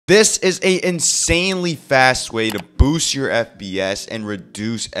This is an insanely fast way to boost your FPS and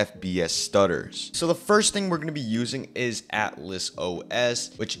reduce FPS stutters. So the first thing we're going to be using is Atlas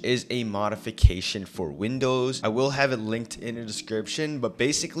OS, which is a modification for Windows. I will have it linked in the description, but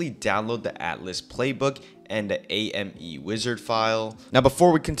basically download the Atlas playbook and the AME wizard file. Now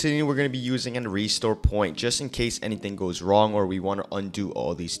before we continue, we're going to be using a restore point just in case anything goes wrong or we want to undo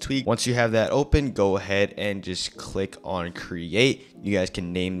all these tweaks. Once you have that open, go ahead and just click on create. You guys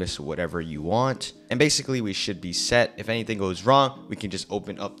can name this whatever you want. And basically we should be set. If anything goes wrong, we can just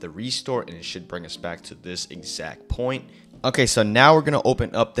open up the restore and it should bring us back to this exact point. Okay, so now we're going to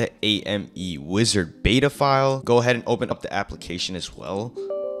open up the AME wizard beta file. Go ahead and open up the application as well.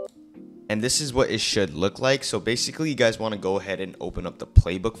 And this is what it should look like. So basically you guys want to go ahead and open up the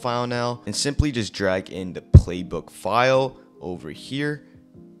playbook file now and simply just drag in the playbook file over here.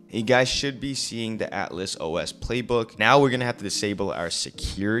 You guys should be seeing the Atlas OS playbook. Now we're going to have to disable our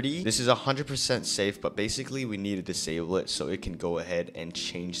security. This is 100% safe, but basically we need to disable it so it can go ahead and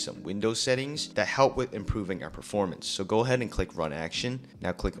change some Windows settings that help with improving our performance. So go ahead and click run action.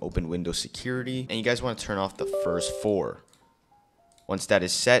 Now click open Windows security and you guys want to turn off the first 4. Once that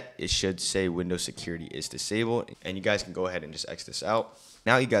is set, it should say Windows security is disabled and you guys can go ahead and just X this out.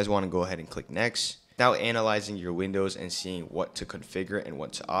 Now you guys want to go ahead and click next. Now analyzing your Windows and seeing what to configure and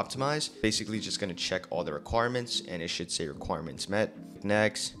what to optimize. Basically just going to check all the requirements and it should say requirements met.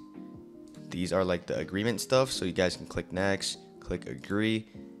 Next. These are like the agreement stuff, so you guys can click next, click agree.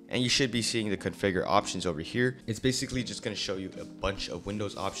 And you should be seeing the configure options over here. It's basically just going to show you a bunch of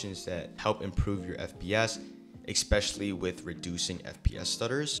Windows options that help improve your FPS, especially with reducing FPS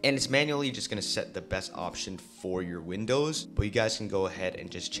stutters. And it's manually just going to set the best option for your Windows, but you guys can go ahead and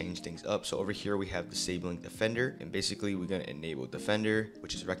just change things up. So over here we have disabling Defender, and basically we're going to enable Defender,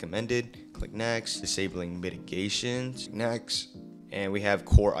 which is recommended. Click next. Disabling mitigations, next. And we have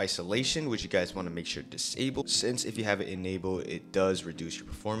core isolation, which you guys want to make sure to disable, since if you have it enabled, it does reduce your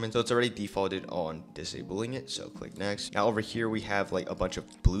performance. So it's already defaulted on disabling it. So click next. Now over here, we have like a bunch of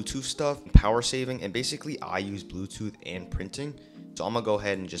Bluetooth stuff, power saving, and basically I use Bluetooth and printing. So I'm gonna go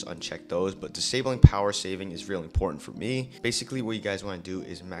ahead and just uncheck those, but disabling power saving is really important for me. Basically what you guys want to do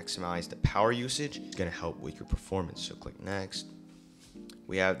is maximize the power usage. It's gonna help with your performance. So click next.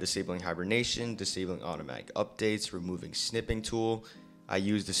 We have disabling hibernation, disabling automatic updates, removing snipping tool. I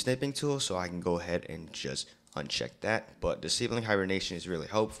use the snipping tool so I can go ahead and just uncheck that. But disabling hibernation is really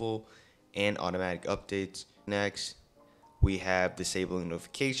helpful, and automatic updates. Next, we have disabling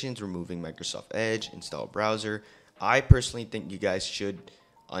notifications, removing Microsoft Edge, install browser. I personally think you guys should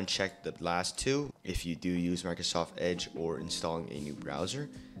uncheck the last two if you do use Microsoft Edge or installing a new browser.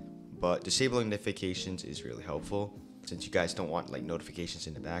 But disabling notifications is really helpful, since you guys don't want like notifications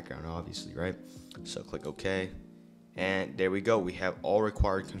in the background, obviously, right? So click OK. And there we go. We have all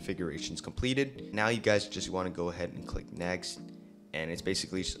required configurations completed. Now you guys just want to go ahead and click next. And it's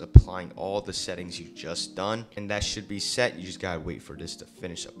basically just applying all the settings you've just done. And that should be set. You just got to wait for this to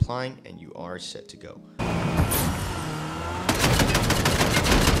finish applying and you are set to go.